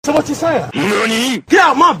So what you saying? Nani? Get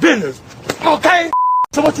out my business. Okay?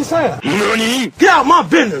 So what you saying? Nani? Get out my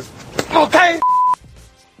business. Okay?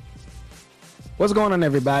 What's going on,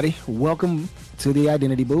 everybody? Welcome to the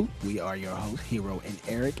Identity Booth. We are your hosts, Hero and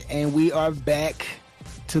Eric, and we are back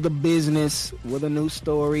to the business with a new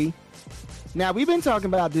story. Now, we've been talking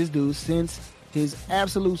about this dude since his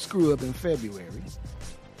absolute screw up in February,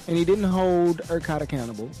 and he didn't hold ERCOT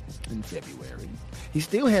accountable in February. He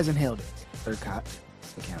still hasn't held ERCOT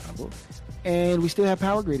accountable, and we still have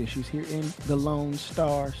power grid issues here in the Lone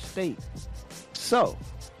Star State. So,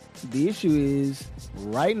 the issue is,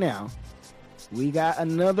 right now, we got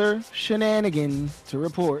another shenanigan to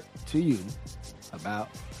report to you about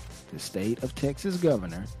the state of Texas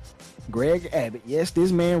governor, Greg Abbott. Yes,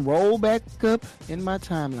 this man rolled back up in my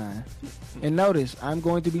timeline. And notice, I'm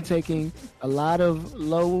going to be taking a lot of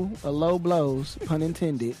low blows, pun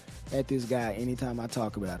intended, at this guy anytime I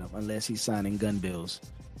talk about him, unless he's signing gun bills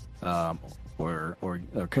or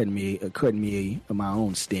cutting me my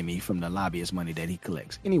own stimmy from the lobbyist money that he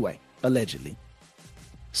collects. Anyway, allegedly.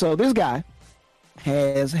 So this guy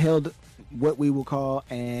has held what we will call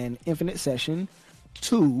an infinite session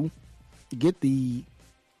to get the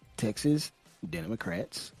Texas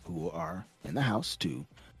Democrats who are in the House to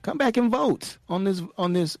come back and vote on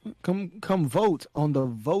this come vote on the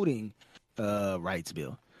voting rights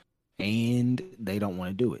bill. And they don't want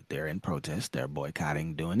to do it. They're in protest. They're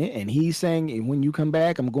boycotting doing it. And he's saying, when you come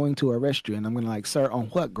back, I'm going to arrest you. And I'm going to sir, on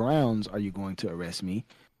what grounds are you going to arrest me?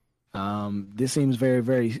 This seems very,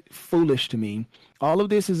 very foolish to me. All of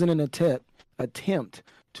this is in an attempt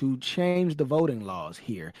to change the voting laws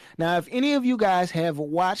here. Now, if any of you guys have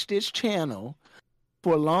watched this channel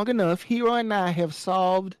for long enough, Hero and I have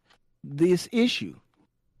solved this issue.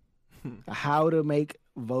 How to make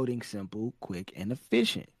voting simple, quick, and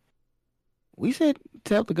efficient. We said,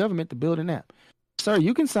 tell the government to build an app. Sir,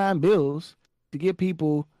 you can sign bills to get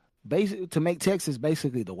people to make Texas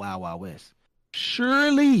basically the Wild Wild West.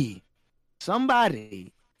 Surely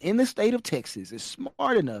somebody in the state of Texas is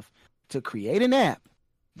smart enough to create an app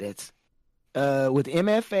that's with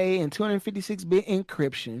MFA and 256-bit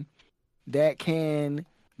encryption that can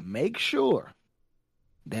make sure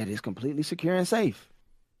that it's completely secure and safe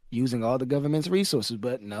using all the government's resources.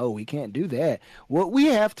 But no, we can't do that. What we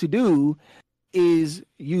have to do is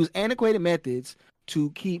use antiquated methods to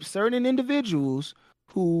keep certain individuals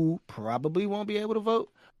who probably won't be able to vote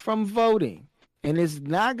from voting. And it's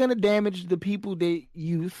not going to damage the people that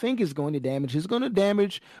you think it's going to damage. It's going to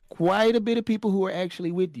damage quite a bit of people who are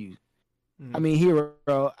actually with you. I mean, Hero,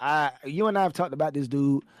 you and I have talked about this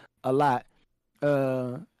dude a lot.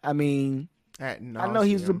 I mean, ad nauseum. I know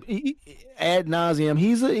he's ad nauseum.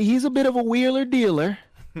 He's a bit of a wheeler dealer,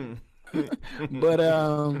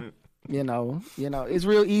 but you know, it's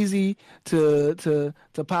real easy to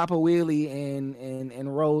pop a wheelie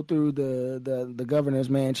and roll through the governor's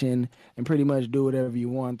mansion and pretty much do whatever you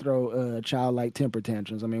want, throw childlike temper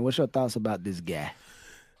tantrums. I mean, what's your thoughts about this guy?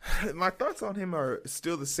 My thoughts on him are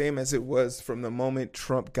still the same as it was from the moment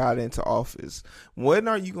Trump got into office. When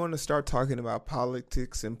are you going to start talking about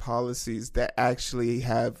politics and policies that actually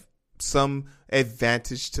have some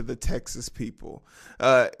advantage to the Texas people?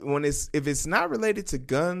 If it's not related to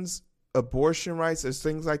guns, abortion rights, or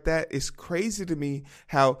things like that, it's crazy to me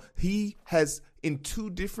how he has, in two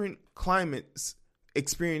different climates,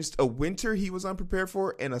 experienced a winter he was unprepared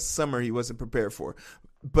for and a summer he wasn't prepared for.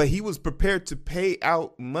 But he was prepared to pay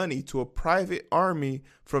out money to a private army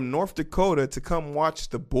from North Dakota to come watch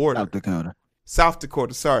the border. South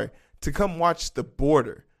Dakota, sorry, to come watch the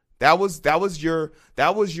border. That was your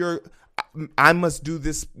I must do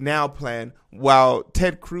this now plan while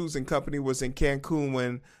Ted Cruz and company was in Cancun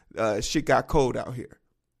when shit got cold out here.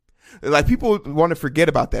 Like, people want to forget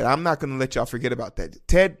about that. I'm not going to let y'all forget about that.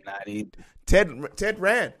 Ted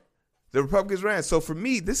ran. The Republicans ran. So for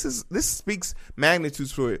me, this speaks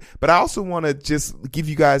magnitudes for it. But I also want to just give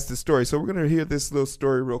you guys the story. So we're going to hear this little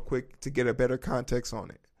story real quick to get a better context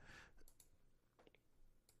on it.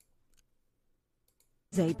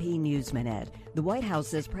 AP News Minute. The White House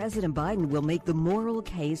says President Biden will make the moral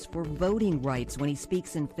case for voting rights when he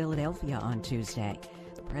speaks in Philadelphia on Tuesday.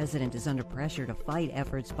 The president is under pressure to fight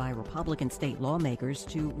efforts by Republican state lawmakers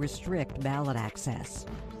to restrict ballot access.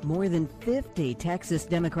 More than 50 Texas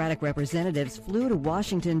Democratic representatives flew to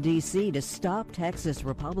Washington, D.C. to stop Texas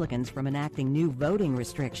Republicans from enacting new voting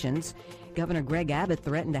restrictions. Governor Greg Abbott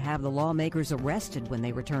threatened to have the lawmakers arrested when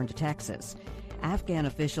they return to Texas. Afghan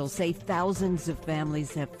officials say thousands of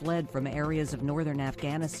families have fled from areas of northern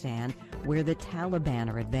Afghanistan where the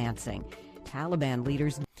Taliban are advancing. Taliban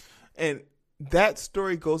leaders... And that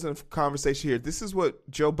story goes in conversation here. This is what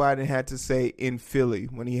Joe Biden had to say in Philly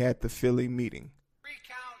when he had the Philly meeting.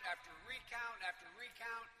 Recount after recount after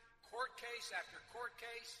recount, court case after court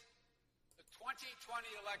case. The 2020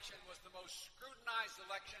 election was the most scrutinized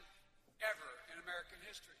election ever in American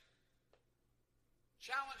history.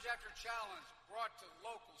 Challenge after challenge brought to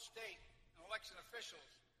local, state, and election officials,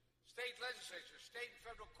 state legislatures, state and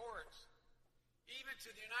federal courts, even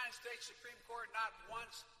to the United States Supreme Court not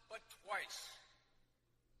once but twice.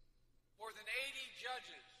 More than 80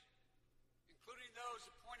 judges, including those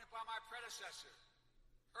appointed by my predecessor,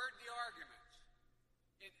 heard the arguments.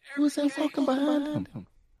 In every Who's that case, fucking behind him?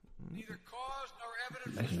 neither cause nor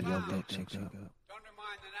evidence was found to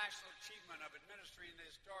undermine the national achievement of administering the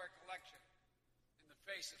historic election in the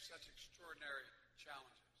face of such extraordinary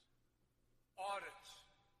challenges. Audits,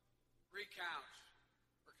 recounts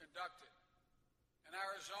were conducted in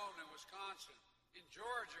Arizona and Wisconsin. In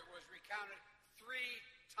Georgia, it was recounted 3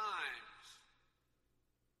 times.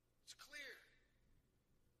 It's clear.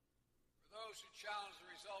 For those who challenge the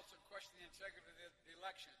results and question the integrity of the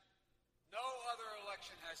election, no other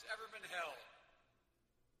election has ever been held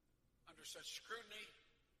under such scrutiny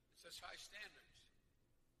and such high standards.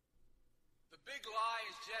 The big lie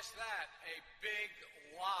is just that, a big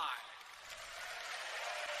lie.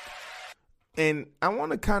 And I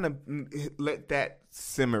want to kind of let that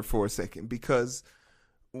simmer for a second, because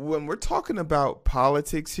when we're talking about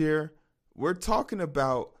politics here, we're talking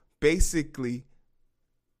about basically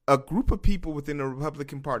a group of people within the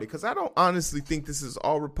Republican Party. Because I don't honestly think this is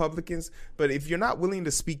all Republicans, but if you're not willing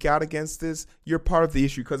to speak out against this, you're part of the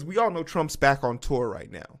issue. Because we all know Trump's back on tour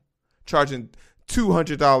right now, charging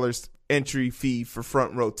 $200 entry fee for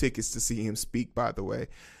front row tickets to see him speak, by the way.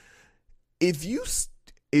 If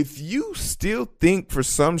you still think for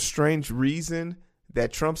some strange reason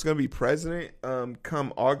that Trump's going to be president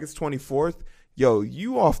come August 24th, yo,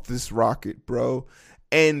 you off this rocket, bro.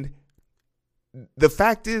 And the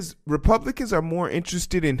fact is, Republicans are more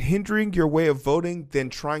interested in hindering your way of voting than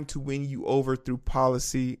trying to win you over through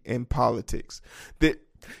policy and politics. That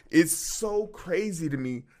it's so crazy to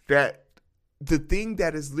me that the thing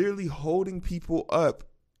that is literally holding people up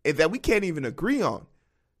and that we can't even agree on.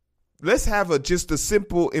 Let's have just a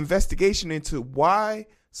simple investigation into why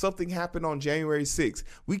something happened on January 6th.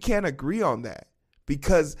 We can't agree on that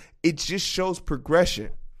because it just shows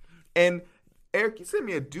progression. And Eric, you sent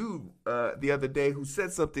me a dude the other day who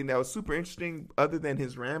said something that was super interesting other than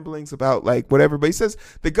his ramblings about like whatever. But he says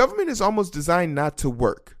the government is almost designed not to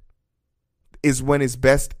work, is when it's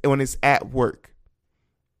best, when it's at work.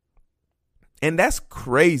 And that's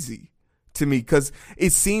crazy to me, because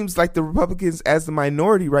it seems like the Republicans as the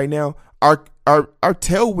minority right now are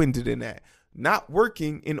tailwinded in that, not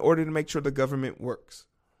working in order to make sure the government works.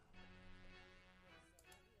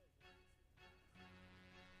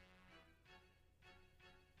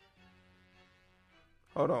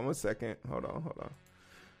 Hold on one second. Hold on.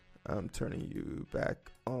 I'm turning you back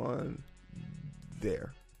on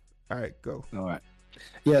there. All right, go. All right.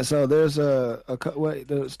 Yeah, so there's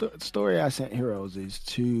the story I sent Heroes is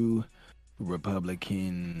two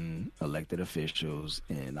Republican elected officials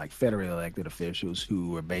and like federal elected officials who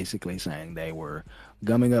were basically saying they were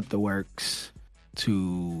gumming up the works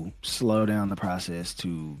to slow down the process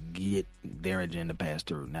to get their agenda passed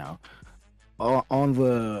through. Now, on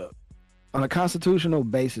a constitutional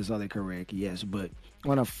basis, are they correct? Yes, but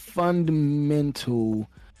on a fundamental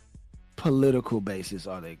political basis,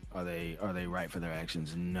 are they right for their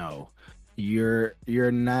actions? No. You're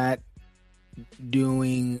not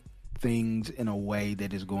doing things in a way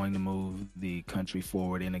that is going to move the country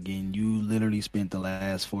forward. And again, you literally spent the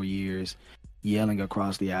last 4 years yelling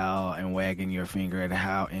across the aisle and wagging your finger at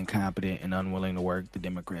how incompetent and unwilling to work the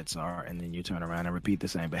Democrats are, and then you turn around and repeat the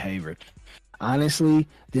same behavior. Honestly,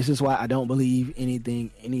 this is why I don't believe anything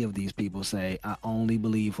any of these people say. I only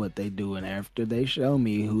believe what they do, and after they show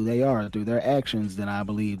me who they are through their actions, then I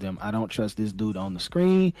believe them. I don't trust this dude on the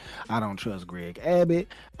screen. I don't trust Greg Abbott.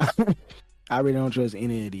 I really don't trust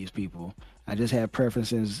any of these people. I just have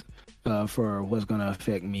preferences for what's going to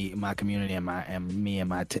affect me, my community, and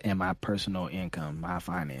my personal income, my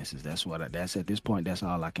finances. That's at this point. That's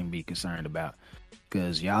all I can be concerned about,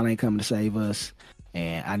 because y'all ain't coming to save us,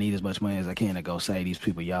 and I need as much money as I can to go save these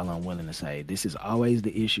people y'all unwilling to save. This is always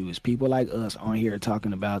the issue: is people like us on here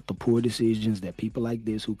talking about the poor decisions that people like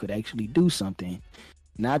this who could actually do something,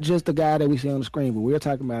 not just the guy that we see on the screen, but we're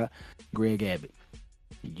talking about Greg Abbott.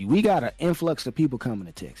 We got an influx of people coming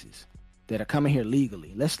to Texas that are coming here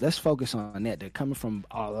legally. Let's focus on that. They're coming from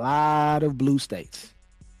a lot of blue states.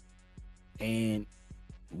 And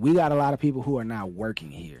we got a lot of people who are not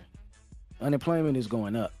working here. Unemployment is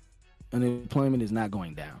going up. unemployment is not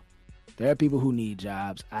going down. There are people who need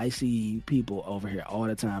jobs. I see people over here all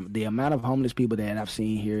the time. The amount of homeless people that I've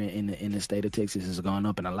seen here in the state of Texas has gone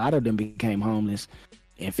up, and a lot of them became homeless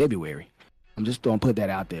in February. I'm just going to put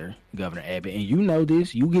that out there, Governor Abbott. And you know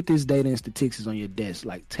this. You get this data and statistics on your desk.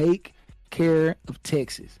 Like, take care of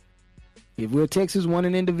Texas. If we're Texas one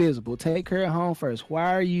and indivisible, take care of home first.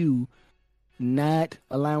 Why are you not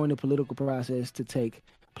allowing the political process to take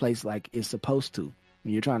place like it's supposed to?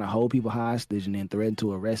 When you're trying to hold people hostage and then threaten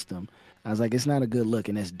to arrest them. I was like, it's not a good look,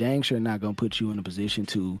 and that's dang sure not going to put you in a position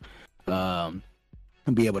to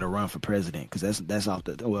be able to run for president, because that's off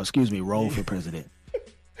the roll for president.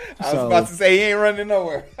 I was about to say he ain't running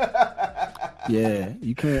nowhere. Yeah,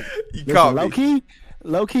 you can't. You caught me.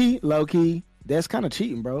 Low key. That's kind of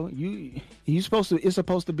cheating, bro. It's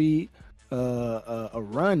supposed to be a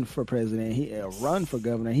run for president, a run for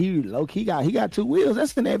governor. He got two wheels.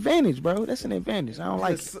 That's an advantage, bro. That's an advantage. I don't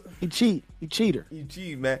like it. He cheater. You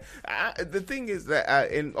cheat, man. The thing is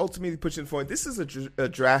that, and ultimately pushing forward, this is a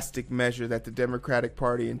drastic measure that the Democratic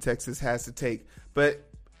Party in Texas has to take. But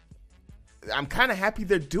I'm kind of happy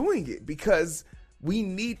they're doing it, because we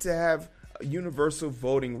need to have universal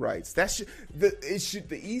voting rights.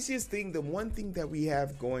 The easiest thing, the one thing that we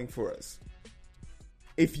have going for us,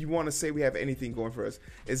 if you want to say we have anything going for us,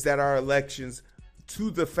 is that our elections, to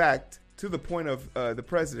the point of the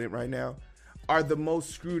president right now, are the most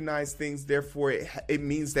scrutinized things. Therefore, it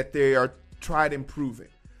means that they are tried and proven.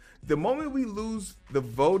 The moment we lose the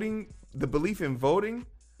belief in voting,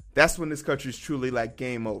 that's when this country is truly like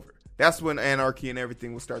game over. That's when anarchy and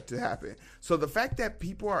everything will start to happen. So the fact that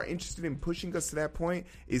people are interested in pushing us to that point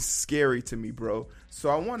is scary to me, bro. So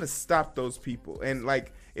I want to stop those people. And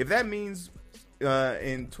like, if that means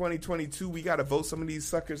in 2022 we got to vote some of these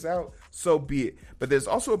suckers out, so be it. But there's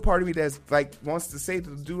also a part of me that's like wants to say to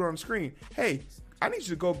the dude on the screen, hey, I need you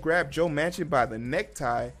to go grab Joe Manchin by the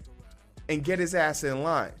necktie and get his ass in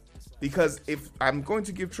line. Because if I'm going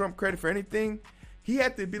to give Trump credit for anything, he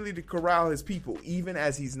had the ability to corral his people even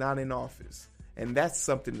as he's not in office. And that's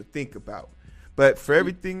something to think about. But for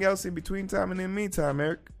everything else in between time and in the meantime,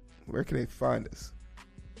 Eric, where can they find us?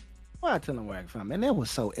 Well, I tell them where I can find, man. That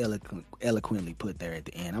was so eloquently put there at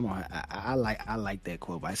the end. I like that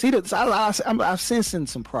quote. I see that. I'm sensing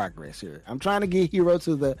some progress here. I'm trying to get Hero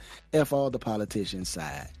to the F all the politicians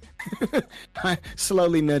side.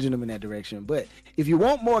 Slowly nudging them in that direction. But if you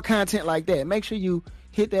want more content like that, make sure you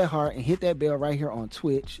hit that heart and hit that bell right here on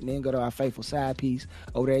Twitch, and then go to our faithful side piece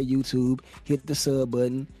over there at YouTube. Hit the sub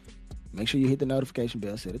button. Make sure you hit the notification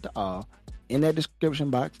bell. Set it to all. In that description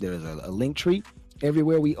box, there's a link tree.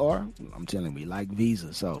 Everywhere we are, I'm telling you, we like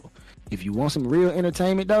Visa. So if you want some real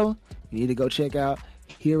entertainment, though, you need to go check out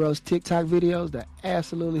Hero's TikTok videos. They're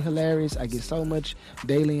absolutely hilarious. I get so much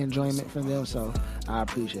daily enjoyment from them, so I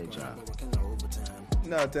appreciate y'all.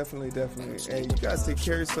 No, definitely. Hey, you guys take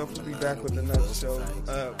care of yourself. We'll be back with another show.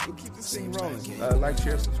 We'll keep this thing rolling. Like,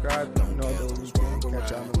 share, subscribe. You know the weekend.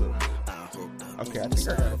 Catch y'all in a little. Okay, I think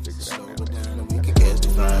I gotta figure that out. We can catch the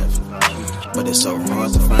vibe, but it's so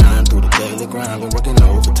hard to find through the daily grind. We're working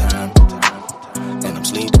overtime, and I'm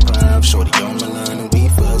sleep deprived. Shorty on my line, and we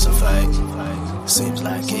fuss and fight. Seems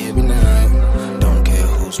like every night. Don't care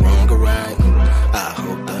who's wrong or right. I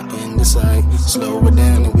hope the end is sight. Slow it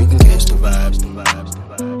down, and we can catch the vibes.